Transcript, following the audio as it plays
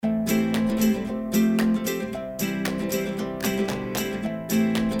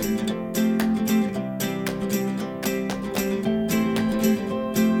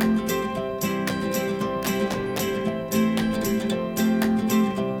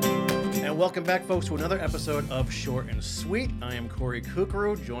welcome back, folks, to another episode of Short and Sweet. I am Corey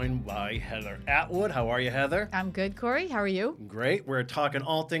Kukuru, joined by Heather Atwood. How are you, Heather? I'm good, Corey. How are you? Great. We're talking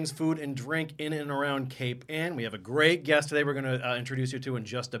all things food and drink in and around Cape Ann. We have a great guest today we're going to introduce you to in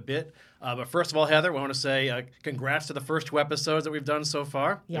just a bit. But first of all, Heather, we want to say congrats to the first 2 episodes that we've done so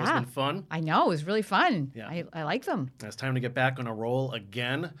far. Yeah. It's been fun. I know. It was really fun. Yeah. I like them. It's time to get back on a roll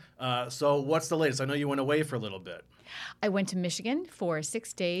again. So what's the latest? I know you went away for a little bit. I went to Michigan for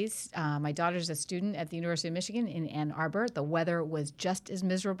 6 days. My daughter's a student at the University of Michigan in Ann Arbor. The weather was just as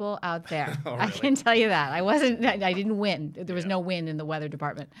miserable out there. Oh, I really? can tell you that. I didn't win. There was no win in the weather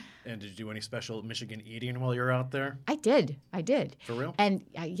department. And did you do any special Michigan eating while you were out there? I did. For real? And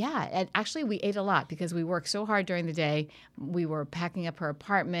and actually we ate a lot because we worked so hard during the day. We were packing up her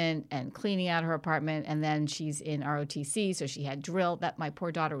apartment and cleaning out her apartment, and then she's in ROTC, so she had drill. That my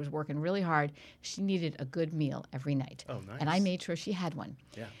poor daughter was working really hard. She needed a good meal every night. Oh, nice. And I made sure she had one.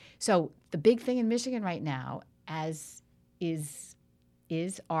 Yeah. So the big thing in Michigan right now, as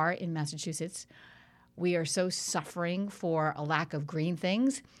are in Massachusetts, we are so suffering for a lack of green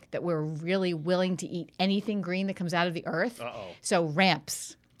things that we're really willing to eat anything green that comes out of the earth. Uh-oh. So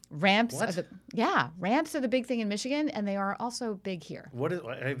ramps. Ramps What? ramps are the big thing in Michigan, and they are also big here. What is?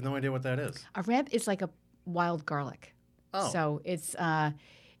 I have no idea what that is. A ramp is like a wild garlic. Oh. So it's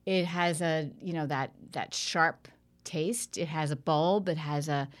it has that sharp taste. It has a bulb. It has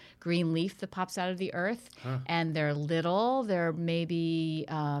a green leaf that pops out of the earth, and they're little. They're maybe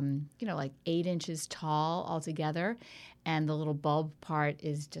like 8 inches tall altogether, and the little bulb part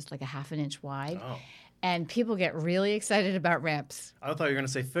is just like a half an inch wide. Oh. And people get really excited about ramps. I thought you were going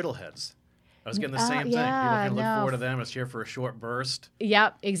to say fiddleheads. I was getting the same thing. yeah, People can look no. forward to them. It's here for a short burst.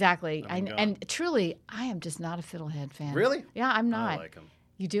 Yep, exactly. I'm gone. And truly, I am just not a fiddlehead fan. Really? Yeah, I'm not. I like them.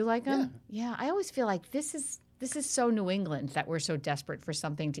 You do like them? Yeah. I always feel like this is so New England that we're so desperate for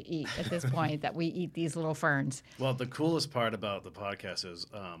something to eat at this point that we eat these little ferns. Well, the coolest part about the podcast is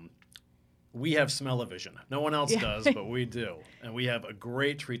we have smell-o-vision. No one else does, but we do. And we have a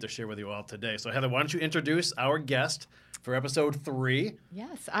great treat to share with you all today. So, Heather, why don't you introduce our guest for episode 3?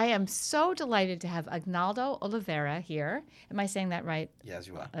 Yes, I am so delighted to have Agnaldo Oliveira here. Am I saying that right? Yes,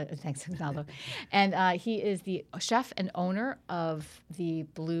 you are. Thanks, Agnaldo. And he is the chef and owner of the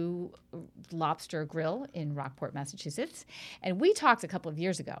Blue Lobster Grill in Rockport, Massachusetts. And we talked a couple of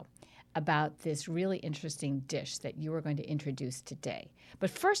years ago about this really interesting dish that you are going to introduce today. But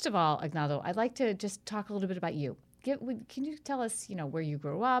first of all, Agnaldo, I'd like to just talk a little bit about you. Can you tell us, where you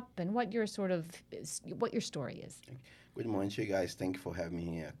grew up and what your what your story is? Good morning to you guys. Thank you for having me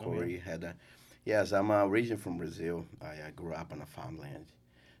here, Corey, Heather. Yes, I'm originally from Brazil. I grew up on a farmland.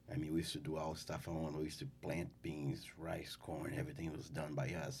 I mean, we used to do all stuff on own. We used to plant beans, rice, corn. Everything was done by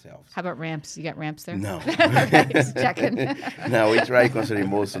ourselves. How about ramps? You got ramps there? No. Okay, just checking. No, we try to concentrate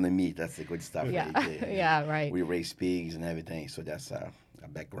most on the meat. That's the good stuff. Yeah. right there. Yeah, right. We raise pigs and everything, so that's a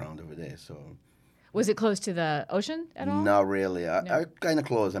background over there. So Was it close to the ocean at all? not really. No. I kind of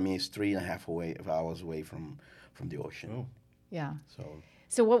close. I mean, it's 3.5 hours away from the ocean. Oh. Yeah.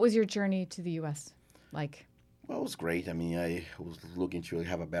 So, what was your journey to the U.S. like? well, it was great. I mean, I was looking to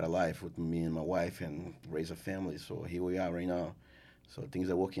have a better life with me and my wife and raise a family. So here we are right now. So things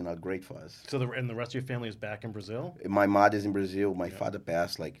are working out great for us. So, the rest of your family is back in Brazil? My mother's in Brazil. My father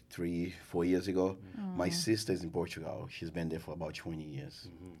passed like 3-4 years ago. My sister's in Portugal. She's been there for about 20 years.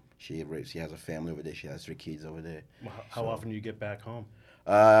 Mm-hmm. She has a family over there. She has 3 kids over there. Well, how often do you get back home?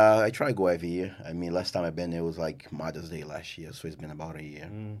 I try to go every year. I mean, last time I've been there was like Mother's Day last year, so it's been about a year.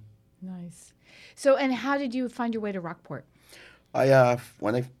 Nice. So, and how did you find your way to Rockport?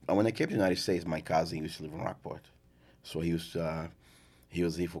 When I came to the United States, my cousin used to live in Rockport, so he was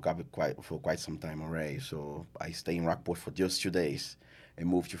here for quite some time already. So I stayed in Rockport for just 2 days and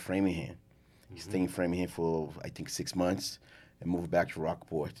moved to Framingham. Stayed in Framingham for I think 6 months and moved back to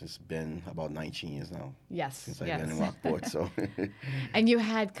Rockport. It's been about 19 years now Yes. since I've been in Rockport. So And you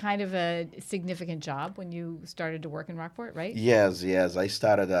had kind of a significant job when you started to work in Rockport, right? yes. I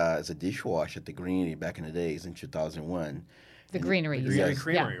started as a dishwasher at the Greenery back in the days in 2001. The greenery. The you Greenery said.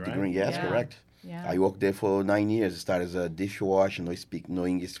 Creamery, Yeah. right? The Green, yes, Yeah. correct. Yeah. I worked there for 9 years. I started as a dishwasher, no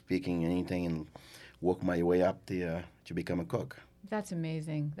English speaking, anything, and worked my way up there to become a cook. That's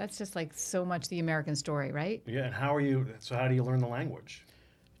amazing. That's just like so much the American story, right? Yeah, and how do you learn the language?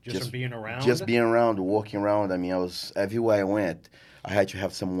 Just from being around? Just being around, walking around. I mean, everywhere I went, I had to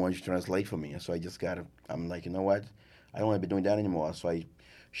have someone to translate for me. So I'm like, you know what? I don't want to be doing that anymore. So I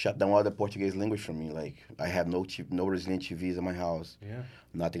shut down all the Portuguese language from me. Like, I have no Brazilian TVs in my house. Yeah.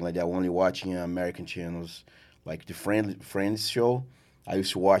 Nothing like that. Only watching American channels. Like the Friends show, I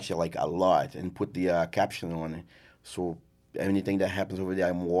used to watch it like a lot and put the caption on it. So anything that happens over there,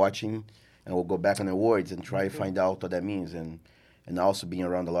 I'm watching and we'll go back on the words and try to find out what that means, and also being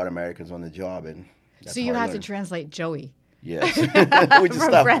around a lot of Americans on the job. And that's So you how I have to learned. translate Joey. Yes. Which is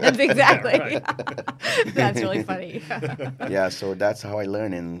From tough. Friends, exactly. That's really funny. Yeah, so that's how I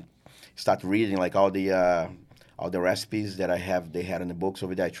learned, and start reading like all the recipes that they had in the books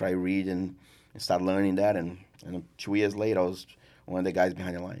over there. I try read and start learning that, and 2 years later, I was one of the guys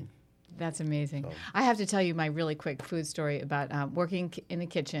behind the line. That's amazing. I have to tell you my really quick food story about working in a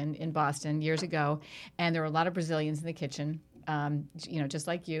kitchen in Boston years ago, and there were a lot of Brazilians in the kitchen. Just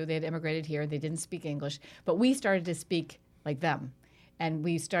like you, they had immigrated here. They didn't speak English, but we started to speak like them, and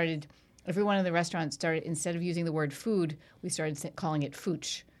we started. Everyone in the restaurant started, instead of using the word food, we started calling it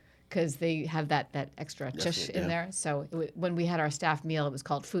fooch, because they have that extra chush in there. So when we had our staff meal, it was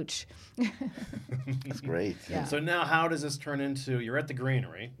called fooch. That's great. Yeah. So now, how does this turn into? You're at the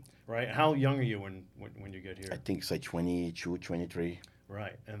Greenery, right? How young are you when you get here? I think it's like 22, 23.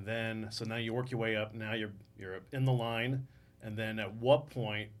 Right, and then so now you work your way up. Now you're in the line, and then at what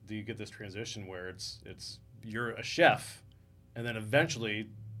point do you get this transition where it's you're a chef, and then eventually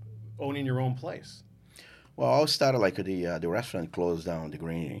owning your own place? Well, I started like the restaurant closed down, the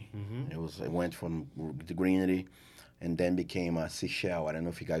Greenery. Mm-hmm. I went from the Greenery, and then became a Seychelles. I don't know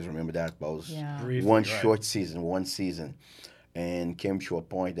if you guys remember that, but it was Briefly, one right. short season, and came to a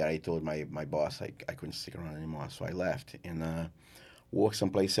point that I told my boss I couldn't stick around anymore, so I left and worked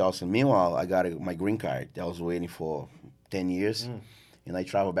someplace else. And meanwhile, I got my green card that I was waiting for 10 years, and I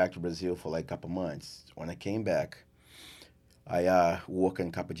traveled back to Brazil for like a couple months. When I came back, I worked in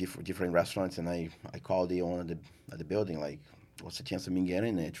a couple different restaurants, and I called the owner of the building, like, what's the chance of me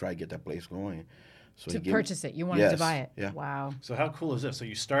getting there? Try to get that place going. So To purchase it. You wanted to buy it. Yeah. Wow. So how cool is this? So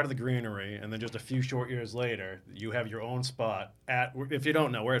you started the Greenery, and then just a few short years later, you have your own spot at. If you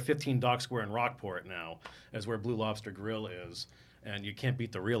don't know, we're at 15 Dock Square in Rockport now, as where Blue Lobster Grill is, and you can't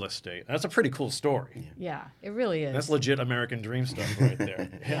beat the real estate. That's a pretty cool story. Yeah, it really is. That's legit American dream stuff right there.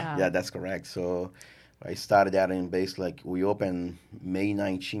 Yeah. Yeah, that's correct. So I started out in basically, like, we opened May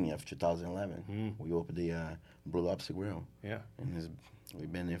 19th of 2011. We opened the Blue Lobster Grill. Yeah. And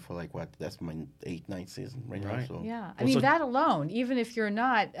we've been there for like, that's my 8th, 9th season right now. Right. So. Yeah, I mean, that alone, even if you're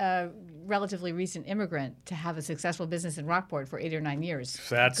not a relatively recent immigrant, to have a successful business in Rockport for 8 or 9 years,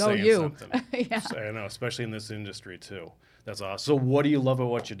 That's go saying you. something. Yeah. So, I know, especially in this industry too. That's awesome. So what do you love about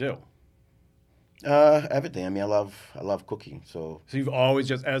what you do? Everything. I mean, I love cooking. So So you've always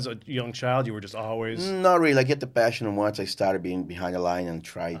just, as a young child, you were just always. not really. I get the passion once I started being behind the line and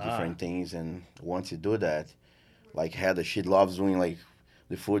try different things. And once you do that, like Heather, she loves doing like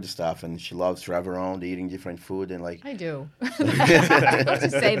the food stuff, and she loves traveling around eating different food and like. I do. Let's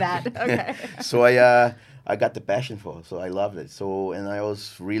just say that. Okay. So I got the passion for it, so I loved it. So, and I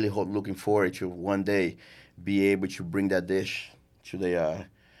was really looking forward to one day be able to bring that dish to the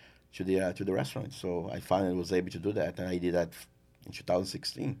restaurant. So I finally was able to do that, and I did that in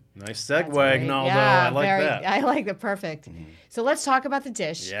 2016. Nice That's segue, great. Agnaldo. Yeah, I like that. I like that. Perfect. So let's talk about the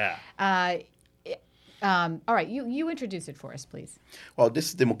dish. Yeah. All right, you introduce it for us, please. Well, this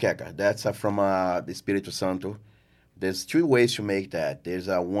is the moqueca. That's from the Espírito Santo. There's 2 ways to make that. There's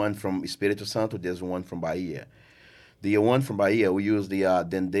one from Espírito Santo. There's one from Bahia. The one from Bahia, we use the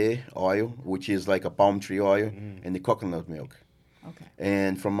dendê oil, which is like a palm tree oil, and the coconut milk. Okay.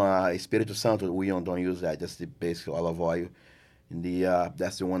 And from Espírito Santo, we don't use that. That's the basic olive oil. And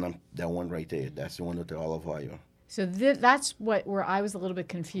that's the one that one right there. That's the one with the olive oil. So that's where I was a little bit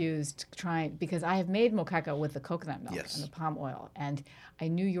confused, because I have made moqueca with the coconut milk Yes. and the palm oil, and I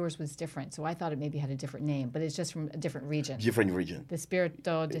knew yours was different, so I thought it maybe had a different name, but it's just from a different region. Different region. The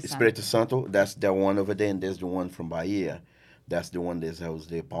Espírito de Santo. Espírito Santo, that's the one over there, and there's the one from Bahia. That's the one that has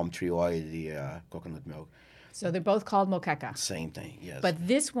the palm tree oil, the coconut milk. So they're both called moqueca. Same thing, yes. But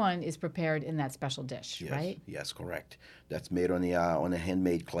this one is prepared in that special dish, Yes, right? yes, correct. That's made on a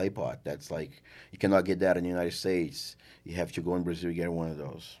handmade clay pot. That's like, you cannot get that in the United States. You have to go in Brazil to get one of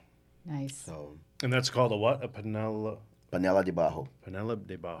those. Nice. So, And that's called a what? A panela panela de barro.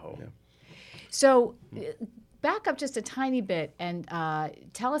 de bajo. Yeah. So back up just a tiny bit and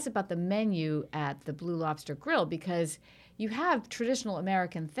tell us about the menu at the Blue Lobster Grill, because you have traditional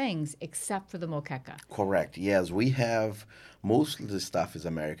American things except for the moqueca. Correct. Yes, we have, most of the stuff is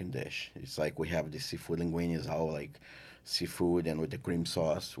American dish. It's like we have the seafood linguine is all like seafood and with the cream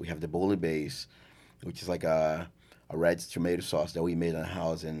sauce. We have the bouillabaisse, which is like a red tomato sauce that we made in the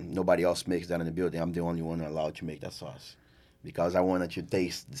house, and nobody else makes that in the building. I'm the only one allowed to make that sauce because I wanted to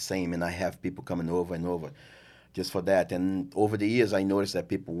taste the same, and I have people coming over and over just for that. And over the years, I noticed that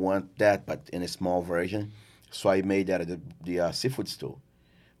people want that, but in a small version. So I made that at the seafood store,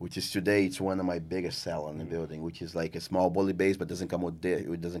 which is today it's one of my biggest seller in the building, which is like a small bully base, but doesn't come with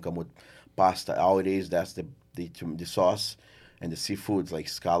it doesn't come with pasta. All it is, that's the sauce, and the seafoods like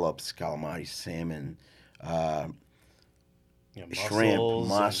scallops, calamari, salmon, shrimp,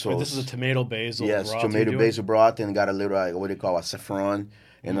 mussels. This is a tomato basil yes, broth. tomato basil broth, and got a little what do you call a saffron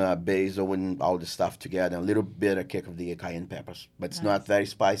and basil and all the stuff together, and a little bit of kick of the cayenne peppers, but it's not very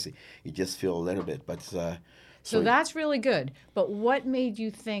spicy. You just feel a little bit, but. So that's really good. But what made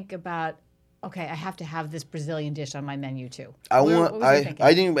you think about, okay, I have to have this Brazilian dish on my menu too? I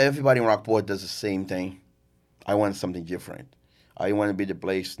think everybody in Rockport does the same thing. I want something different. I want to be the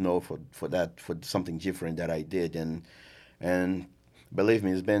place known for something different that I did, and believe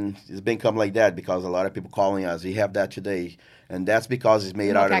me, it's been come like that because a lot of people calling us. You have that today, and that's because it's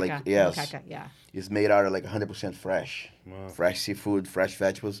made out of like it's made out of like 100% fresh, fresh seafood, fresh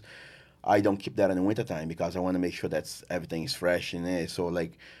vegetables. I don't keep that in the wintertime because I want to make sure that everything is fresh in there. So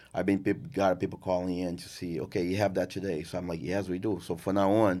like got people calling in to see, okay, you have that today. So I'm like, yes, we do. So from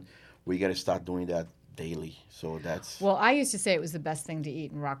now on, we got to start doing that daily. So that's. Well, I used to say it was the best thing to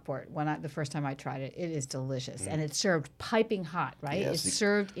eat in Rockport the first time I tried it. It is delicious, and it's served piping hot, right? Yes, it's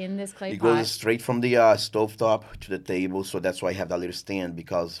served in this clay pot. It goes straight from the stovetop to the table. So that's why I have that little stand,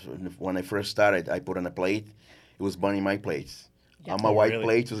 because when I first started, I put on a plate. It was burning my plates. My white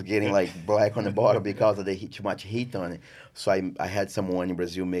plate was getting like black on the bottom because of the too much heat on it. So I had someone in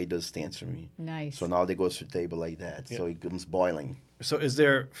Brazil made those stands for me. Nice. So now they go to the table like that. So it comes boiling. So is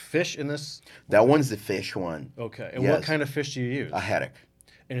there fish in this? That one's the fish one. Okay. And what kind of fish do you use? A haddock.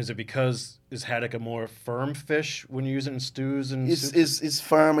 And is it because is haddock a more firm fish when you use it in stews and soups? It's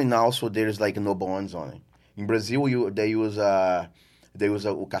firm, and also there's like no bones on it. In Brazil, they use a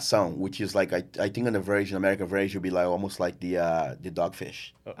cação, which is like I think on the American version would be like almost like the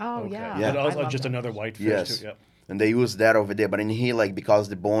dogfish. Okay. Yeah. Also just another white fish yes. too. Yep. And they use that over there, but in here, like because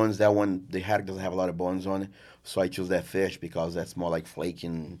the bones, that one the haddock doesn't have a lot of bones on it, so I choose that fish because that's more like flaky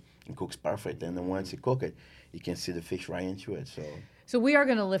and cooks perfect. And then once you cook it, you can see the fish right into it. So we are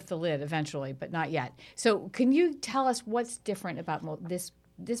going to lift the lid eventually, but not yet. So can you tell us what's different about this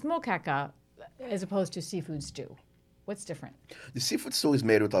moqueca as opposed to seafood stew? What's different? The seafood stew is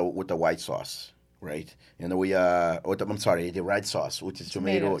made with a white sauce, right? And the red sauce, which is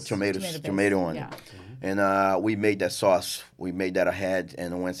tomato on it. And we made that sauce. We made that ahead,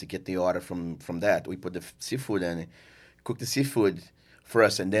 and once you get the order from that, we put the seafood in it, cook the seafood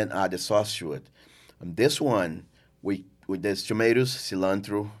first, and then add the sauce to it. And this one, there's tomatoes,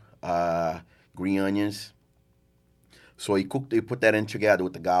 cilantro, green onions. So you put that in together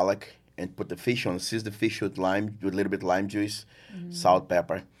with the garlic, and put the fish on, season the fish with a little bit of lime juice, salt,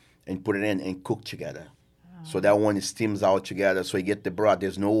 pepper, and put it in and cook together. Oh. So that one steams out together, so you get the broth.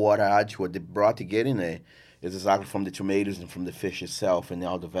 There's no water added to it. The broth you get in there is exactly from the tomatoes and from the fish itself and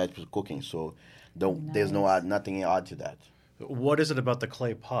all the vegetables cooking. So there's nothing added to that. What is it about the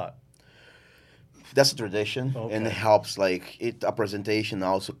clay pot? That's a tradition, and it helps. Like a presentation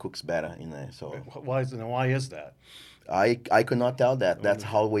also cooks better in there. So why is that? I could not tell that. That's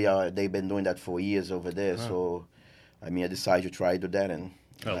how we are. They've been doing that for years over there. Huh. So, I decided to try to do that, and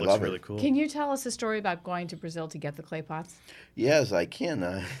I love really cool. Can you tell us a story about going to Brazil to get the clay pots? Yes, I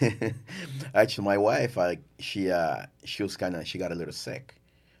can. Actually, my wife, she got a little sick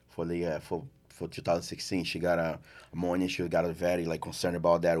for 2016. She got a pneumonia. She got very concerned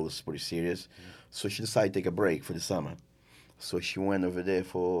about that. It was pretty serious. So she decided to take a break for the summer. So she went over there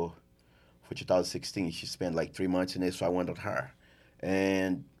for 2016. She spent 3 months in there, so I went with her.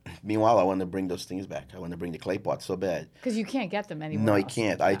 And meanwhile, I want to bring those things back. I want to bring the clay pots so bad. Because you can't get them anywhere No, else. you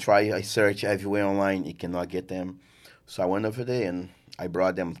can't. Yeah. I search everywhere online. You cannot get them. So I went over there, and I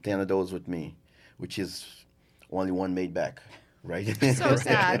brought them 10 of those with me, which is only one made back, right? So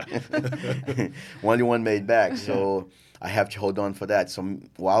sad. Only one made back, so I have to hold on for that. So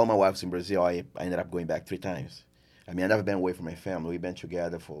while my wife's in Brazil, I ended up going back 3 times. I've never been away from my family. We've been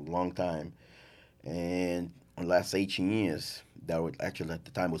together for a long time. And in the last 18 years, actually at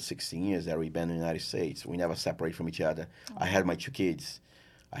the time was 16 years that we've been in the United States. We never separate from each other. Oh. I had my 2 kids.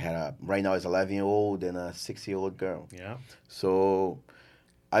 I had right now is 11-year-old and a 6-year-old girl. Yeah. So,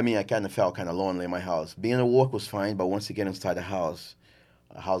 I kind of felt kind of lonely in my house. Being at work was fine, but once you get inside the house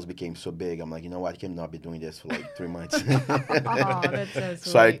became so big. I'm like, you know what? I cannot be doing this for 3 months. Oh, that's so sweet.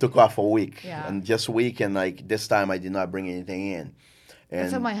 So I took off for a week. Yeah. And just a week, and this time I did not bring anything in. And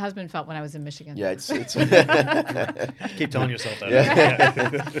that's how my husband felt when I was in Michigan. Yeah, it's keep telling yourself that.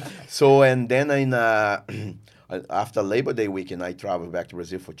 Yeah. So, and then after Labor Day weekend, I traveled back to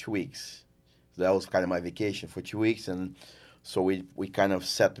Brazil for 2 weeks. So that was kind of my vacation for 2 weeks, and so we kind of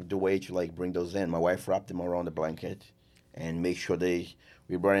set the way to bring those in. My wife wrapped them around the blanket, and make sure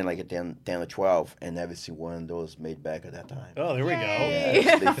we brought in like a 10 or 12, and every single one of those made back at that time. Oh, there we go.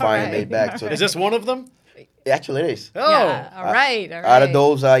 Yes, they finally made back. So Is this one of them? actually, it is. Oh, Yeah. All right. All right. Out of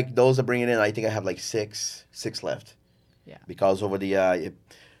those, those are bringing in, I think I have like six left. Yeah. Because over the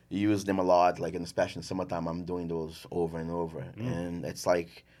you use them a lot, like especially in summertime, I'm doing those over and over, and it's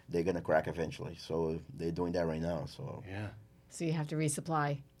like they're gonna crack eventually. So they're doing that right now. So yeah. So you have to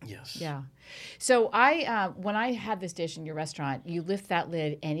resupply. Yes. Yeah. So when I had this dish in your restaurant, you lift that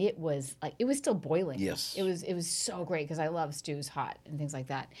lid and it was still boiling. Yes. It was so great because I love stews hot and things like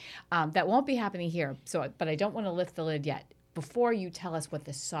that. That won't be happening here. But I don't want to lift the lid yet. Before you tell us what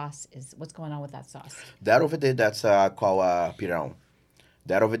the sauce is, what's going on with that sauce? that over there, that's called pirão.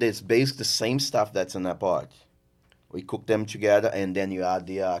 That over there is basically the same stuff that's in that pot. We cook them together, and then you add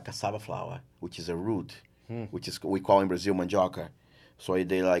the cassava flour, which is a root, which is we call in Brazil mandioca. So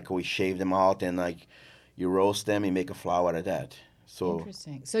we shave them out and you roast them and make a flour out of that. So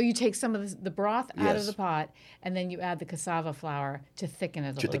Interesting. So you take some of the broth out of Yes. the pot, and then you add the cassava flour to thicken it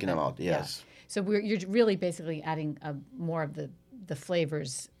a little bit. thicken them out, Yeah. yes. So you're really basically adding more of the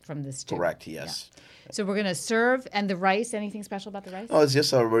flavors from the stew. correct, yes. So we're gonna serve, and the rice. Anything special about the rice? No, it's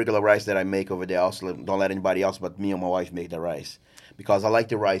just a regular rice that I make over there. I also don't let anybody else but me and my wife make the rice. Because I like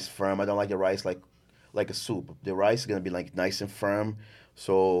the rice firm. I don't like the rice like a soup. The rice is going to be like nice and firm.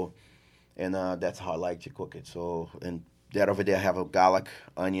 So, and that's how I like to cook it. So, and that over there I have garlic,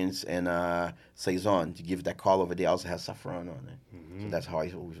 onions, and saison to give that color over there. I also has saffron on it. So that's how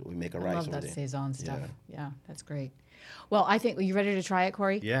we make a rice I love over that there. saison stuff. Yeah, that's great. Well, I think, are you ready to try it,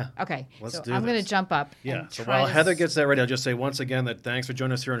 Corey? Yeah. Okay. Let's so do I'm going to this. jump up. Yeah. And So try while this. Heather gets that ready, I'll just say once again that thanks for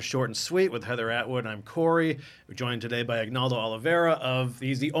joining us here on Short and Sweet with Heather Atwood. I'm Corey. We're joined today by Agnaldo Oliveira.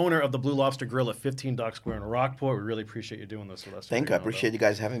 He's the owner of the Blue Lobster Grill at 15 Dock Square in Rockport. We really appreciate you doing this with us. Thank you. I Agnaldo. appreciate you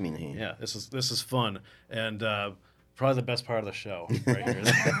guys having me in here. Yeah, this is fun, and probably the best part of the show right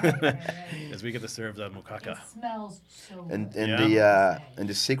here, is we get to serve the mukaka. Smells so And good. and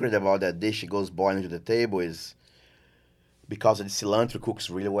the secret about that dish, it goes boiling to the table, is because the cilantro cooks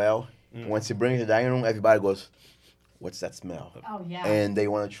really well. Once you bring it to the dining room, everybody goes, "What's that smell?" Oh, yeah. And they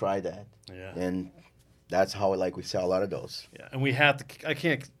want to try that. Yeah. And that's how we sell a lot of those. Yeah, and we have to. I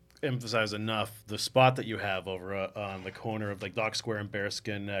can't emphasize enough the spot that you have over on the corner of like Dock Square and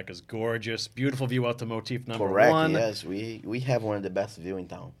Bearskin Neck is gorgeous. Beautiful view out to Motif number Correct. 1. Yes, we have one of the best view in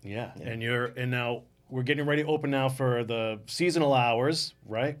town. Yeah, and now we're getting ready to open now for the seasonal hours,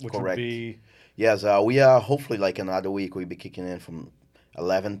 right? Which would Correct. be Yes, we are hopefully like another week we'll be kicking in from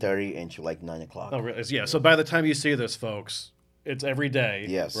 11:30 until like 9 o'clock. oh really? Yeah. So by the time you see this, folks, it's every day.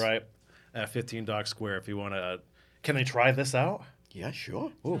 Yes. Right. At 15 Dock Square. If you want to, can they try this out? Yeah,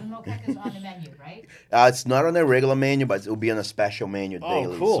 sure. The mochaca's on the menu, right? It's not on the regular menu, but it will be on a special menu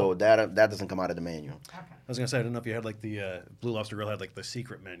daily. cool. So that doesn't come out of the menu. Okay. I was gonna say I don't know if you had like the Blue Lobster Grill had like the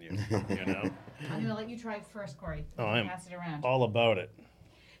secret menu. You know, I'm going to let you try it first, Corey. Oh, I'm Pass it around. all about it.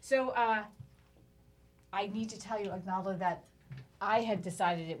 So I need to tell you, Agnaldo, that I had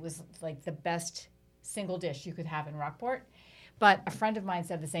decided it was like the best single dish you could have in Rockport. But a friend of mine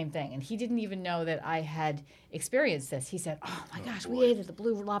said the same thing, and he didn't even know that I had experienced this. He said, "Oh my gosh, we ate at the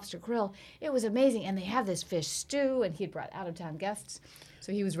Blue Lobster Grill. It was amazing, and they have this fish stew." And he'd brought out-of-town guests,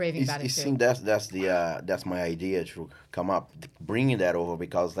 so he was raving about You it too. see, that's my idea to come up, bringing that over,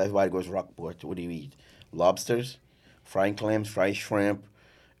 because everybody goes to Rockport. What do you eat? Lobsters, frying clams, fried shrimp,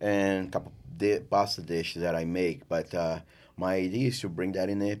 and a couple pasta dishes that I make. But my idea is to bring that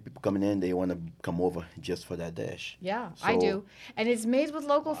in there. People coming in, they want to come over just for that dish. Yeah, I So- do, and it's made with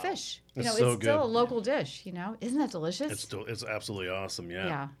local fish. You It's know, so it's still good. a local dish. You know, isn't that delicious? It's absolutely awesome. Yeah.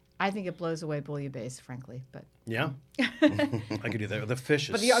 yeah, I think it blows away bouillabaisse, frankly, but. Yeah. I could do that. The fish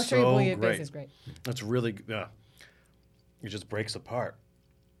is But the Australian so bouillabaisse great. is great. That's really yeah. It just breaks apart.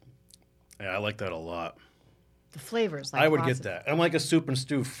 Yeah, I like that a lot. The flavors. Like I would lots get of- that. I'm like a soup and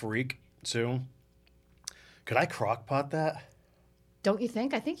stew freak too. Could I crock pot that? Don't you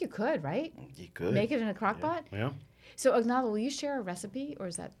think? I think you could, right? You could. Make it in a crock pot. Yeah. So, Agnaldo, will you share a recipe, or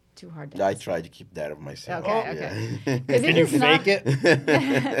is that too hard to I ask? try to keep that of myself. Okay, Yeah. 'Cause Can you is not- fake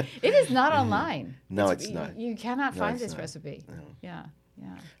it? It is not online. No, it's not. You cannot No, find it's this not. recipe. Yeah,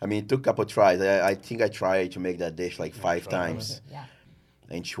 yeah. I mean, it took a couple tries. I think I tried to make that dish like 5 times. Yeah.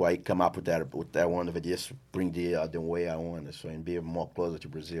 Until I come up with that one of it, just bring the way I want it, so and be more closer to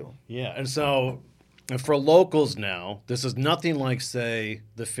Brazil. Yeah, and so for locals now, this is nothing like, say,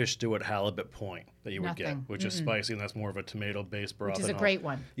 the fish stew at Halibut Point that you would get, Nothing. which is spicy, and that's more of a tomato-based broth. Which is a and all. great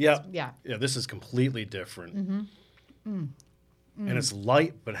one. Yeah, Yeah. yeah. This is completely different. and it's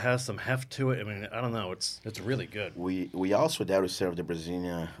light but has some heft to it. I mean, I don't know. It's really good. We also there to serve the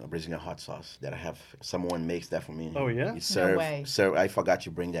Brazilian hot sauce that I have. Someone makes that for me. Oh, yeah? You serve, No way. serve. I forgot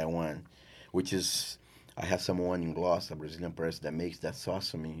to bring that one, which is I have someone in Gloucester, a Brazilian person that makes that sauce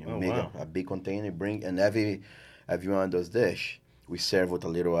for me. Oh, Make wow. a big container, bring, and every one of those dish we serve with a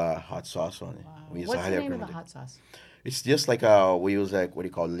little hot sauce on it. Wow. We use What's the highly name of the recommend it. hot sauce? It's just like we use like what do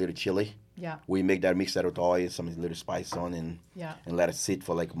you call it, little chili. Yeah. We make that, mix that with oil, some little spice on, and Yeah. let it sit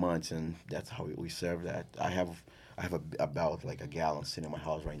for like months, and that's how we serve that. I have about like a gallon sitting in my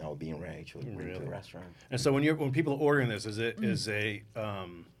house right now, being ready to bring to Really? the restaurant. And so when people are ordering this, is it is a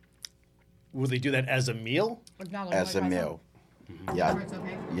will they do that as a meal? As a meal. Sure Yeah, it's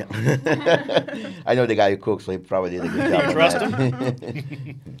okay. yeah. I know the guy who cooks, so he probably did a good job. You on trust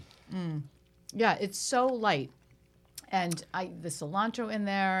that. Yeah, it's so light. And the cilantro in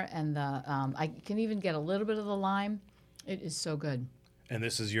there, and the I can even get a little bit of the lime. It is so good. And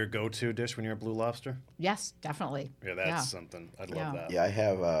this is your go-to dish when you're at Blue Lobster? Yes, definitely. Yeah, that's something. I'd love Yeah. that.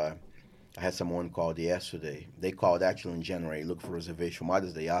 Yeah, I had someone called yesterday. They called actually in January, looking for reservation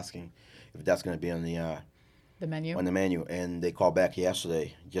Mother's Day, asking if that's going to be on The menu. the menu. And they called back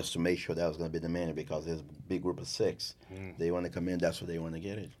yesterday just to make sure that was going to be the menu because there's a big group of 6. They want to come in. That's where they want to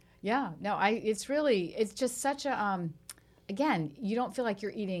get it. Yeah, no, it's just such a, again, you don't feel like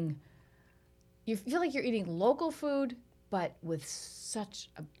you're eating, you feel like you're eating local food, but with such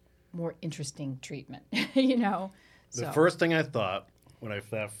a more interesting treatment, you know? The So, first thing I thought when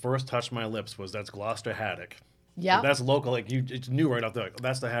that first touched my lips was that's Gloucester haddock. yeah, That's local. Like you, it's new right off the.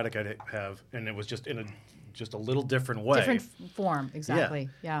 That's the haddock I have, and it was just in a little different way. different form, exactly.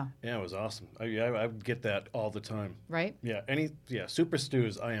 Yeah, Yeah, it was awesome. I get that all the time. right? Yeah, super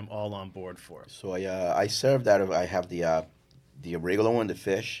stews. I am all on board for. So I serve that. I have the regular one, the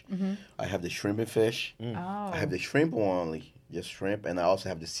fish. I have the shrimp and fish. Oh, I have the shrimp one only, just shrimp, and I also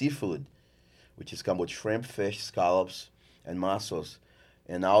have the seafood, which is come with shrimp, fish, scallops, and mussels.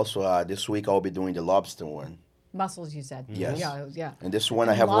 And also this week I'll be doing the lobster one. mussels, you said. Yes. Yeah. And this one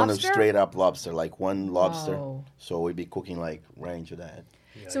I And have one of lobster? straight up lobster, like one lobster. Whoa. So we'll be cooking like right into that.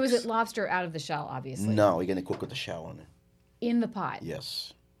 So is it lobster out of the shell, obviously? No, we're gonna cook with the shell on it. In the pot.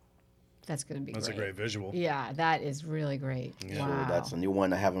 Yes. That's going to be That's great. a great visual. Yeah, that is really great. So Wow. that's a new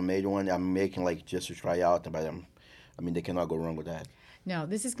one. I haven't made one. I'm making like just to try out, but they cannot go wrong with that. No,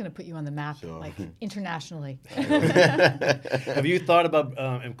 this is going to put you on the map, So- like internationally. Have you thought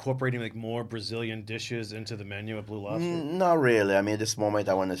about incorporating like more Brazilian dishes into the menu at Blue Lobster? Not really. I mean, at this moment,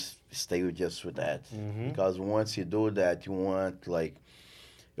 I want to stay just with that because once you do that, you want like.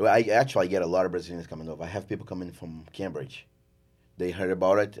 I get a lot of Brazilians coming over. I have people coming from Cambridge. They heard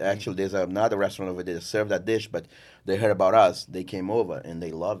about it. Actually, there's another restaurant over there that serve that dish, but they heard about us. They came over and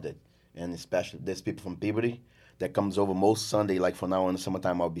they loved it. And especially there's people from Peabody that comes over most Sunday. Like from now on in the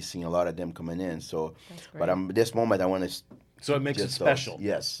summertime, I'll be seeing a lot of them coming in. So, That's great. but this moment, I want to. So it makes it just special.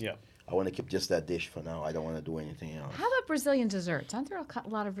 Yes. Yeah. I want to keep just that dish for now. I don't want to do anything else. How about Brazilian desserts? Aren't there a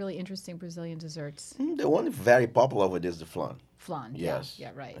lot of really interesting Brazilian desserts? The one very popular over there is the flan. Flan. Yes. Yeah,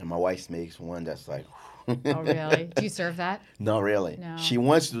 right. And my wife makes one that's like. Oh, really? Do you serve that? Not really. No. She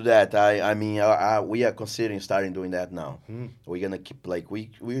wants to do that. I mean, we are considering starting doing that now. We're gonna keep like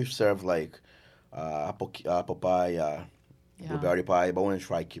we serve like apple pie, Yeah. blueberry pie, but I want to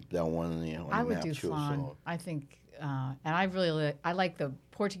try keep that one on I the would map do too. flan. So. I think, and I really I like the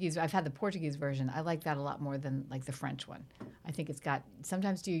Portuguese. I've had the Portuguese version. I like that a lot more than like the French one. I think it's got.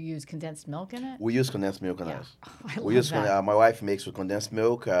 Sometimes do you use condensed milk in it? We use condensed milk on Yeah. us. I We love use that. my wife makes with condensed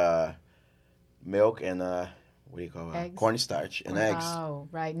milk, milk and what do you call it? Eggs? Cornstarch and eggs. Oh,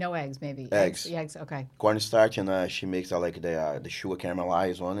 right. No eggs, maybe. Eggs. Eggs. Okay. Cornstarch and she makes like the sugar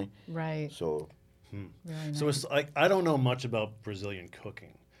caramelized on it. Right. So Very nice. So it's like I don't know much about Brazilian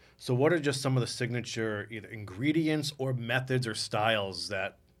cooking. So what are just some of the signature either ingredients or methods or styles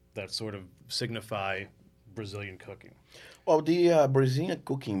that sort of signify Brazilian cooking? well, the Brazilian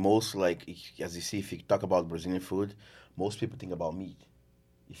cooking most like as you see if you talk about Brazilian food, most people think about meat.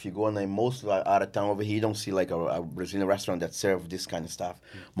 If you go in most out of town over here, you don't see like a Brazilian restaurant that serve this kind of stuff.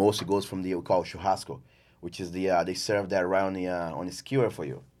 Most it goes from we call churrasco, which is they serve that right on the skewer for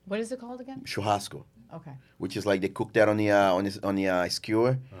you. What is it called again? Churrasco, Okay. which is like they cook that on the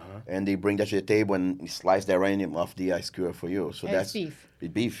skewer, and they bring that to the table and slice that right in off the skewer for you. So And that's it's beef.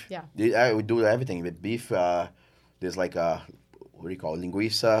 With beef. Yeah. We do everything with beef. There's like what do you call it?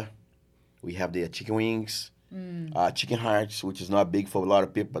 Linguiça. We have the chicken wings. Chicken hearts, which is not big for a lot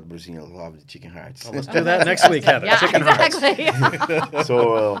of people, but Brazilians love the chicken hearts. Let's do that next week, Heather. Yeah, Chicken hearts. exactly.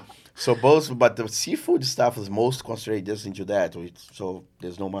 so both, but the seafood stuff is most concentrated just into that. So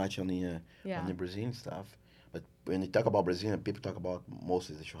there's no much on the Yeah. Brazilian stuff. But when you talk about Brazilian, people talk about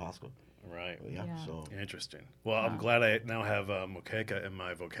mostly the churrasco. Right. Yeah. Yeah. So Interesting. Well, I'm glad I now have moqueca in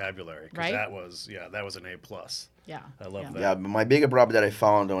my vocabulary because Right? that was an A plus. Yeah. I love that. yeah, but my bigger problem that I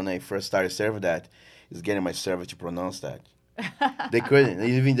found when I first started serving that is getting my server to pronounce that. They couldn't.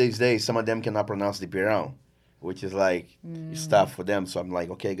 Even these days, some of them cannot pronounce the pirão, which is like stuff for them. So I'm like,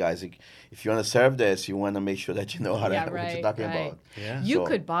 okay, guys, if you want to serve this, you want to make sure that you know how to, Yeah, what right, you're talking right. about. Yeah. You So-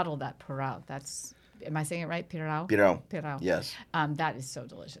 could bottle that pirão. Am I saying it right? Pirão? Pirão. Pirão. Yes. That is so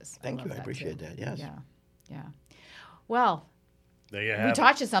delicious. Thank love you. I that appreciate too. that. Yes. Yeah. Yeah. Well, There you we have it.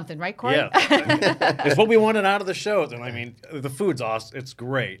 taught you something, right, Corey? Yeah. It's what we wanted out of the show. And I mean, the food's awesome. It's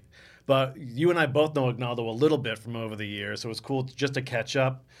great. But you and I both know Agnaldo a little bit from over the years. So it's cool just to catch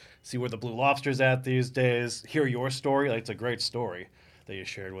up, see where the Blue Lobster's at these days, hear your story. Like, it's a great story that you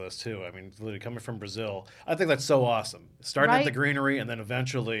shared with us, too. I mean, literally coming from Brazil. I think that's so awesome. Starting at the Right. greenery and then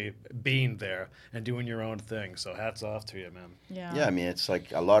eventually being there and doing your own thing. So hats off to you, man. Yeah. Yeah, I mean, it's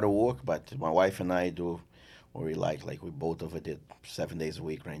like a lot of work, but my wife and I do what we like. Like, we both of it did 7 days a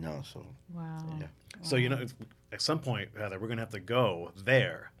week right now. So, Wow. yeah. So, at some point, Heather, we're going to have to go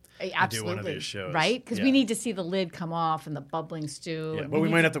there. Absolutely. do one of these shows. Right? Because we Yeah. need to see the lid come off and the bubbling stew. Yeah, and but we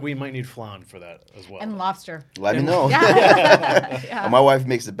need might need flan for that as well. and lobster. Let me know. Yeah. My wife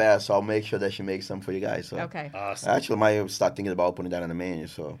makes the best, so I'll make sure that she makes some for you guys. So. Okay. Awesome. Actually, I might start thinking about putting that on the menu.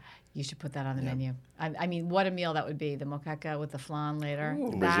 So You should put that on the menu. I mean, what a meal that would be. The moqueca with the flan later.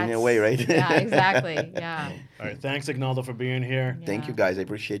 Brazilian way, right? Yeah, exactly. Yeah. All right, thanks, Agnaldo, for being here. Thank you guys. I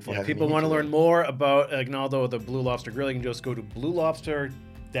appreciate for If having people me. want to here learn today. more about Agnaldo, the Blue Lobster Grill, you can just go to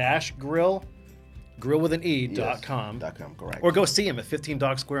bluelobster-grill, grill with an E.com. .com, correct. Or go see him at 15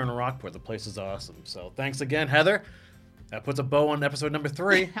 Dock Square in Rockport. The place is awesome. So thanks again, Heather. That puts a bow on episode number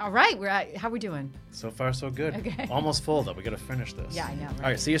 3. All right. How we doing? So far, so good. Okay. Almost full, though. We got to finish this. Yeah, I know, All right?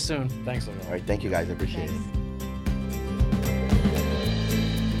 right, see you soon. Thanks, Agnaldo. All right, thank you guys. I appreciate Thanks. it.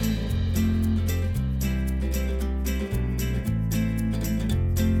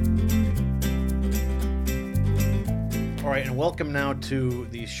 All right, and welcome now to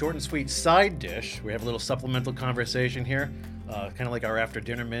the short and sweet side dish. We have a little supplemental conversation here, kind of like our after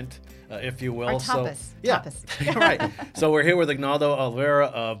dinner mint, if you will. Our So, tapas. yeah, Tapas. right. So we're here with Agnaldo Oliveira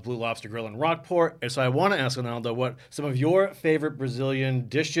of Blue Lobster Grill in Rockport. And so I want to ask Agnaldo what some of your favorite Brazilian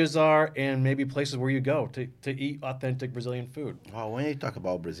dishes are and maybe places where you go to eat authentic Brazilian food. Well, when you talk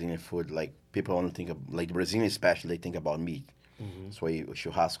about Brazilian food, like people only think of, like Brazilian especially, they think about meat. So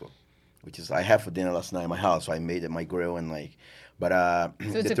churrasco, which is I had for dinner last night in my house. So I made it my grill and like, but So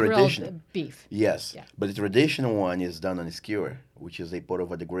it's the a grilled traditional beef. yes, Yeah. but the traditional one is done on a skewer, which is they put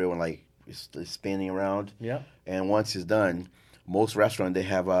over the grill and like it's spinning around. Yeah. And once it's done, most restaurants they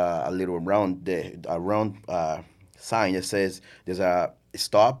have a little round sign that says there's a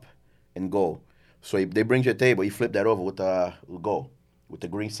stop and go. So if they bring you a table, you flip that over with a go with the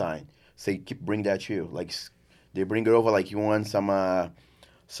green sign. Say bring that to you. Like they bring it over like you want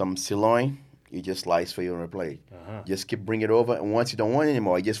some sirloin. You just slice for you on a plate. Just keep bring it over, and once you don't want it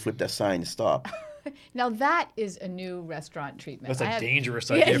anymore, you just flip that sign and stop. Now that is a new restaurant treatment. That's a I have- dangerous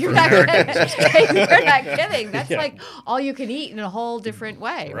Yeah, idea for you're not Americans. kidding. You're not kidding. That's Yeah. like all you can eat in a whole different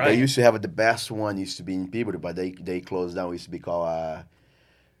way. Right. They used to have the best one used to be in Peabody, but they closed down. It used to be called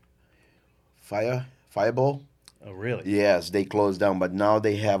Fireball. Oh, really? Yes, they closed down, but now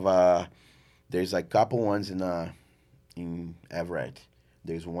they have there's a couple ones in Everett.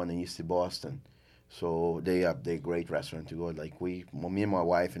 There's one in East Boston. So they're great restaurant to go. Like me and my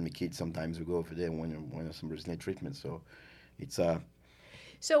wife and the kids sometimes we go over there when some Brazilian treatment. So it's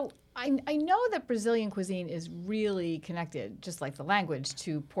So I know that Brazilian cuisine is really connected, just like the language,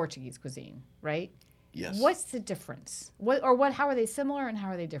 to Portuguese cuisine, right? yes. What's the difference? How are they similar and how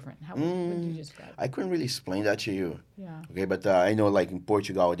are they different? How would you describe it? I couldn't really explain that to you. Yeah. Okay, but I know like in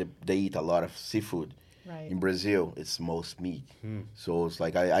Portugal they eat a lot of seafood. Right. In Brazil, it's most meat. So it's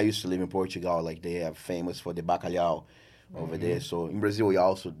like I used to live in Portugal. Like they are famous for the bacalhau over there. So in Brazil,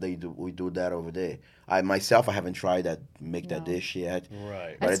 we do that over there. I haven't tried that that dish yet.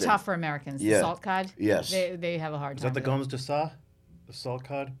 Right. But That's tough for Americans. yeah. The salt cod. Yes. They have a hard Is time. that the with it. Gomes de Sa? The salt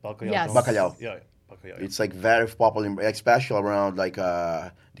cod? Bacalhau. Yes. Gomes? Bacalhau. Yeah, bacalhau. It's like very popular, especially around like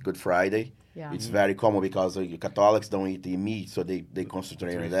the Good Friday. Yeah. It's very common because Catholics don't eat the meat, so they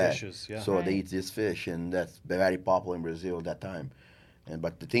concentrate on Three that. fishes, yeah. So Right. they eat this fish, and that's very popular in Brazil at that time.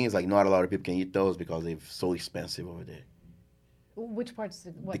 But the thing is, like, not a lot of people can eat those because they're so expensive over there. Which parts?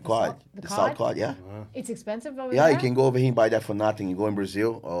 The cod, the salt cod, yeah. It's expensive over Yeah, there. you can go over here and buy that for nothing. You go in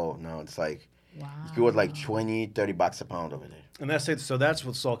Brazil, oh no, it's like Wow. It's good like $20-$30 a pound over there. And that's it. So that's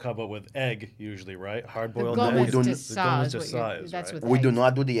what sol cabo with egg usually, right? Hard boiled The egg. gomes don't- de the sal is de what sal you're- is, that's right? with We do eggs.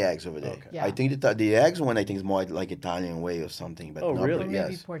 not do the eggs over there. Okay. Yeah. I think the eggs one I think is more like Italian way or something. But Oh, not, really? Or Yes.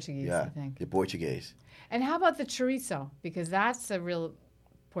 maybe Portuguese, Yeah, I think. the Portuguese. And how about the chorizo? Because that's a real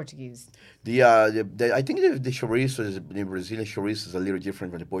Portuguese. I think the chorizo, the Brazilian chorizo is a little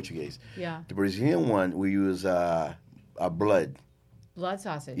different from the Portuguese. Yeah. The Brazilian one, we use a blood. Blood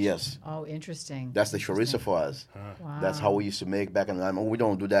sausage. Yes. Oh, interesting. That's the chorizo for us. Wow. That's how we used to make back in the time. We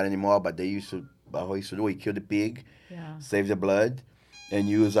don't do that anymore, but they used to. How we used to do, we kill the pig, Yeah. save the blood, and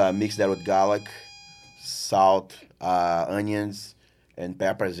use mix that with garlic, salt, onions, and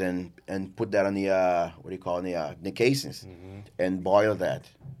peppers, and put that on the what do you call it, the casings, and boil that.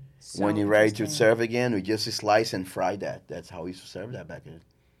 So When you're ready to interesting. serve again, we just slice and fry that. That's how we used to serve that back then.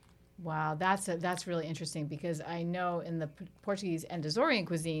 Wow, that's really interesting because I know in the Portuguese and Azorian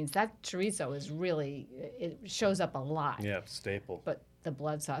cuisines that chorizo is really it shows up a lot. Yeah, staple. But the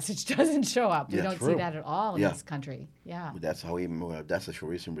blood sausage doesn't show up. We Yeah, don't see true. that at all in Yeah. this country. Yeah. But that's how we. That's the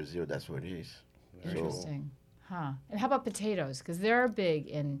chorizo in Brazil. That's what it is. Interesting. Huh. And how about potatoes? Because they're big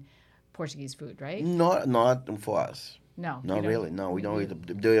in Portuguese food, right? Not for us. No. Not you don't- really. No, we don't eat.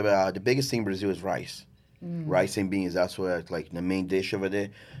 The biggest thing in Brazil is rice. Rice and beans. That's what it's like the main dish over there.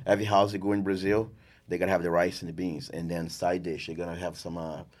 Every house you go in Brazil, they gotta have the rice and the beans, and then side dish they're gonna have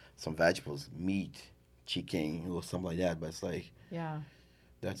some vegetables, meat, chicken, or something like that. But it's like Yeah.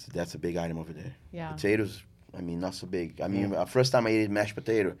 that's a big item over there. Yeah. Potatoes, I mean, not so big. I mean, first time I ate mashed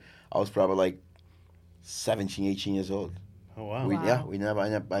potato, I was probably like 17, 18 years old. Oh wow. We, Wow. yeah, we never.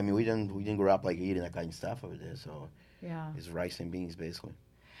 I mean, we didn't grow up like eating that kind of stuff over there. So Yeah. it's rice and beans basically.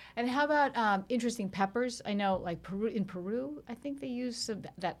 And how about interesting peppers? I know, like in Peru, I think they use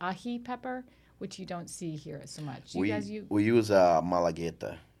that ají pepper, which you don't see here so much. You guys use We use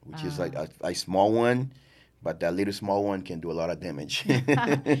malagueta, which is like a small one, but that little small one can do a lot of damage.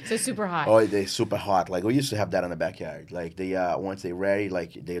 so super hot. Oh, they're super hot. Like we used to have that in the backyard. Like they once they're ready,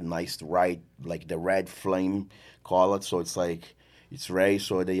 like they're nice, right? Like the red flame color. So it's like it's ready.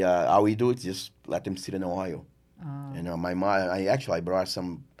 So they how we do it, just let them sit in the oil. Oh. And my mom, I brought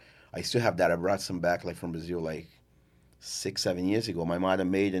some. I still have that. I brought some back like from Brazil like 6-7 years ago. My mother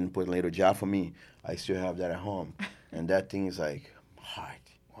made and put in a little jar for me. I still have that at home, and that thing is like hot.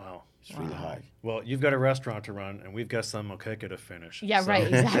 Wow. It's really hot. Well, you've got a restaurant to run, and we've got some moqueca to finish. Yeah, right,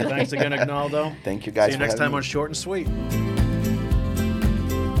 exactly. Thanks again, Agnaldo. Thank you guys. See you for next having time me. on Short and Sweet.